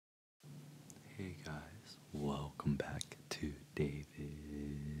welcome back to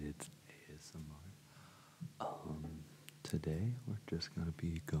David's ASMR. Today we're just gonna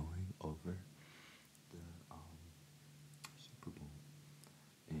be going over the Super Bowl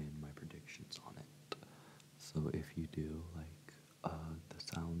and my predictions on it. So if you do like the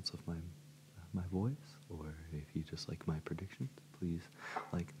sounds of my voice, or if you just like my predictions, please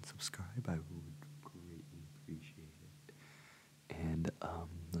like and subscribe. I would greatly appreciate it. And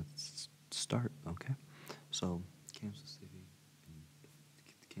let's start, okay? So the Kansas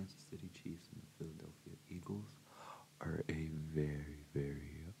City Chiefs and the Philadelphia Eagles are a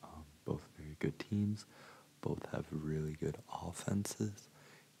very both very good teams. Both have really good offenses,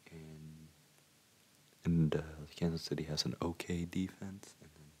 and Kansas City has an okay defense, and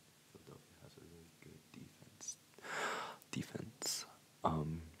then Philadelphia has a really good defense.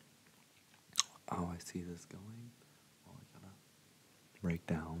 How I see this going? Well, I gotta break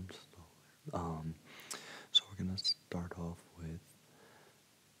down. So we're gonna start off with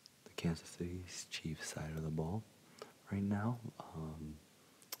the Kansas City Chiefs side of the ball. Right now,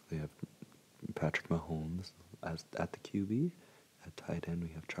 they have Patrick Mahomes as at the QB. At tight end,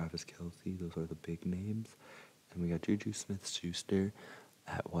 we have Travis Kelce. Those are the big names, and we got Juju Smith-Schuster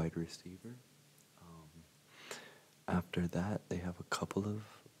at wide receiver. After that, they have a couple of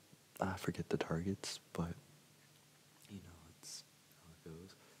I forget the targets, but it's how it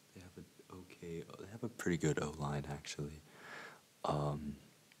goes. They have a pretty good O line actually,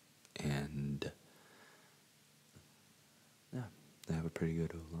 and yeah, they have a pretty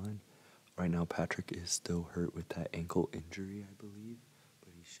good O line. Right now, Patrick is still hurt with that ankle injury, I believe,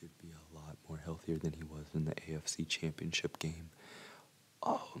 but he should be a lot more healthier than he was in the AFC Championship game.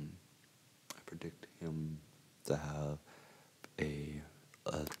 I predict him to have a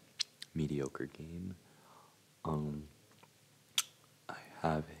mediocre game. I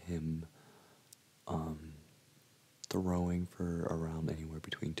have him throwing for around anywhere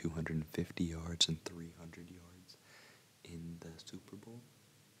between 250 yards and 300 yards in the Super Bowl.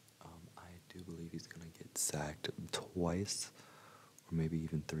 I do believe he's going to get sacked twice, or maybe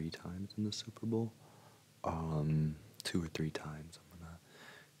even 3 times in the Super Bowl. 2 or 3 times. I'm going to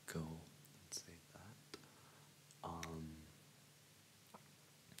go and say that.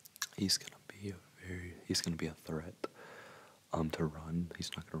 He's going to be a threat to run.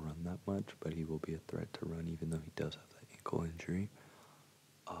 He's not going to run that much, but he will be a threat to run, even though he does have that ankle injury.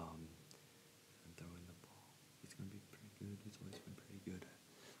 And throwing the ball, he's going to be pretty good. He's always been pretty good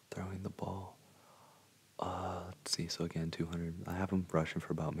at throwing the ball. Let's see. So again, 200. I have him rushing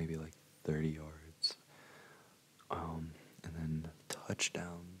for about maybe like 30 yards. And then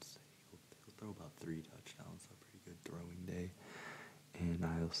touchdowns. He'll throw about 3 touchdowns. So a pretty good throwing day. And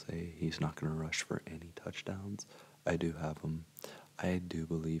I'll say he's not going to rush for any touchdowns. I do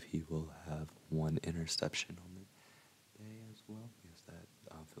believe he will have 1 interception on the day as well, because that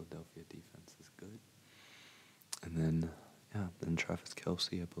Philadelphia defense is good. And then Travis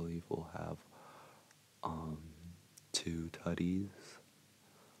Kelce, I believe, will have 2 tutties,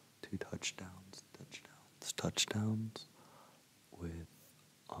 2 touchdowns with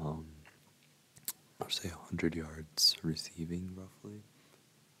I'll say 100 yards receiving roughly.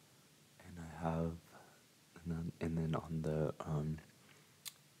 And then on the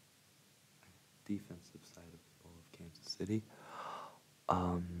defensive side of the ball of Kansas City,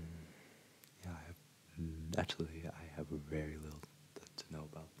 I have very little to know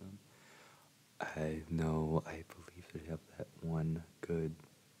about them. I believe they have that one good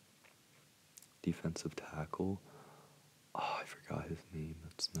defensive tackle. Oh, I forgot his name.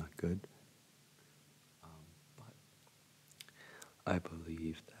 That's not good. But I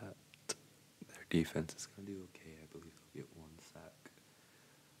believe that their defense is going to do okay. I believe they'll get 1 sack.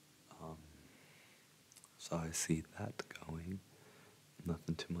 So I see that going.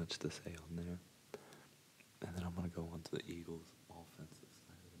 Nothing too much to say on there. And then I'm going to go on to the Eagles' offensive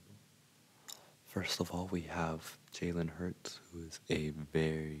side of the ball. First of all, we have Jalen Hurts, who is a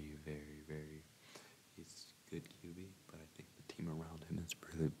very he's a good QB, but I think the team around him is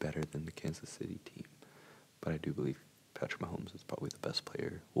really better than the Kansas City team. But I do believe Patrick Mahomes is probably the best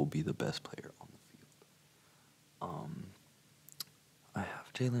player, will be the best player on the field. I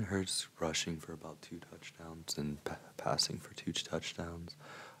have Jalen Hurts rushing for about 2 touchdowns and passing for 2 touchdowns.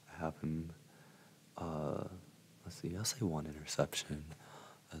 I have him, I'll say 1 interception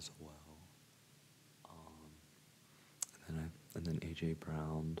as well. And then A.J.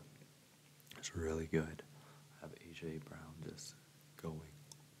 Brown is really good. I have A.J. Brown just going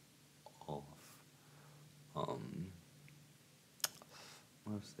off. I'm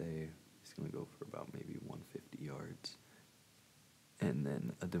going to say he's going to go for about maybe 150 yards. And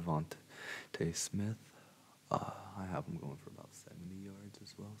then a Devontae Smith, I have them going for about 70 yards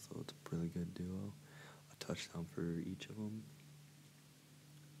as well, so it's a really good duo. A touchdown for each of them.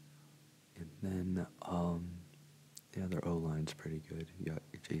 And then, yeah, their O-line's pretty good. You got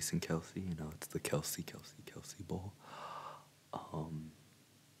Jason Kelsey, it's the Kelsey Bowl.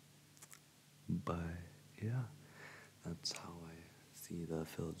 But, yeah, that's how I see the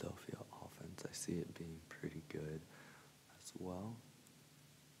Philadelphia offense. I see it being pretty good as well.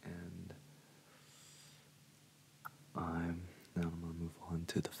 And now I'm going to move on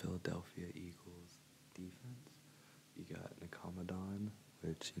to the Philadelphia Eagles defense. You got Nakamadon,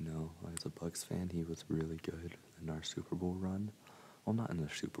 which, as a Bucks fan, he was really good in our Super Bowl run. Well, not in the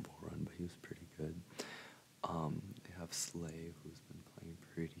Super Bowl run, but he was pretty good. They have Slay, who's been playing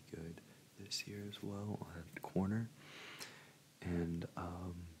pretty good this year as well at corner. And,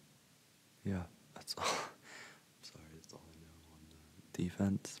 yeah, that's all. I'm sorry, that's all I know on the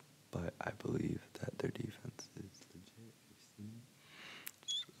defense. But I believe that their defense is legit. You've seen it.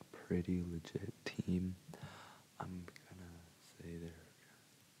 It's a pretty legit team. I'm gonna say they're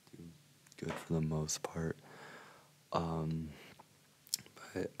doing good for the most part.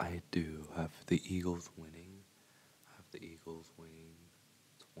 But I do have the Eagles winning. I have the Eagles winning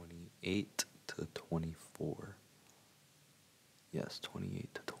 28-24. Yes,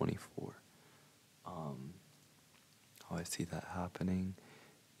 28-24. How I see that happening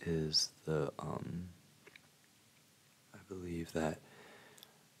is I believe that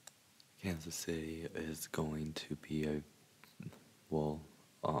Kansas City is going to be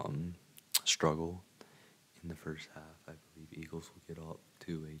struggle in the first half. I believe Eagles will get up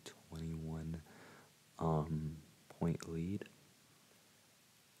to a 21 point lead,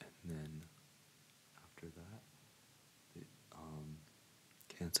 and then after that,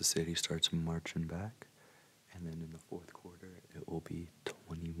 Kansas City starts marching back, and then in the fourth quarter, it will be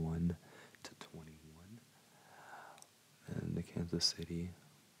 21-21, and the Kansas City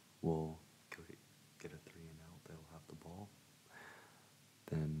will get a 3-and-out. They'll have the ball.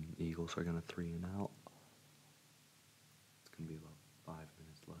 Then the Eagles are gonna 3-and-out. It's gonna be about 5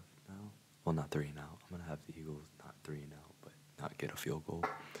 minutes left now. Well, not 3-and-out. I'm gonna have the Eagles not 3-and-out, but not get a field goal.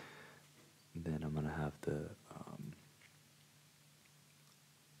 And then I'm gonna have the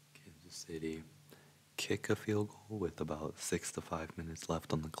Kansas City kick a field goal with about 6 to 5 minutes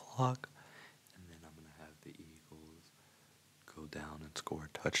left on the clock. And then I'm gonna have the Eagles go down and score a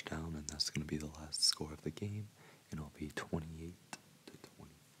touchdown, and that's gonna be the last score of the game. And it'll be 28-24,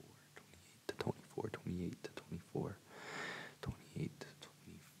 28-24, 28-24,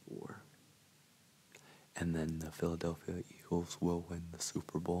 28-24. And then the Philadelphia Eagles will win the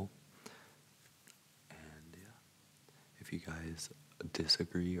Super Bowl. And yeah, if you guys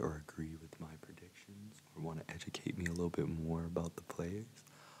disagree or agree with my predictions or want to educate me a little bit more about the players,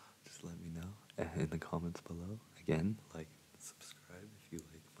 just let me know in the comments below. Again, like, subscribe if you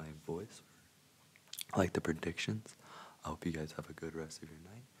like my voice or like the predictions. I hope you guys have a good rest of your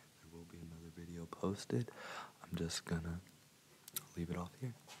night. There will be another video posted. I'm just gonna leave it off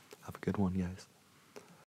here. Have a good one, guys.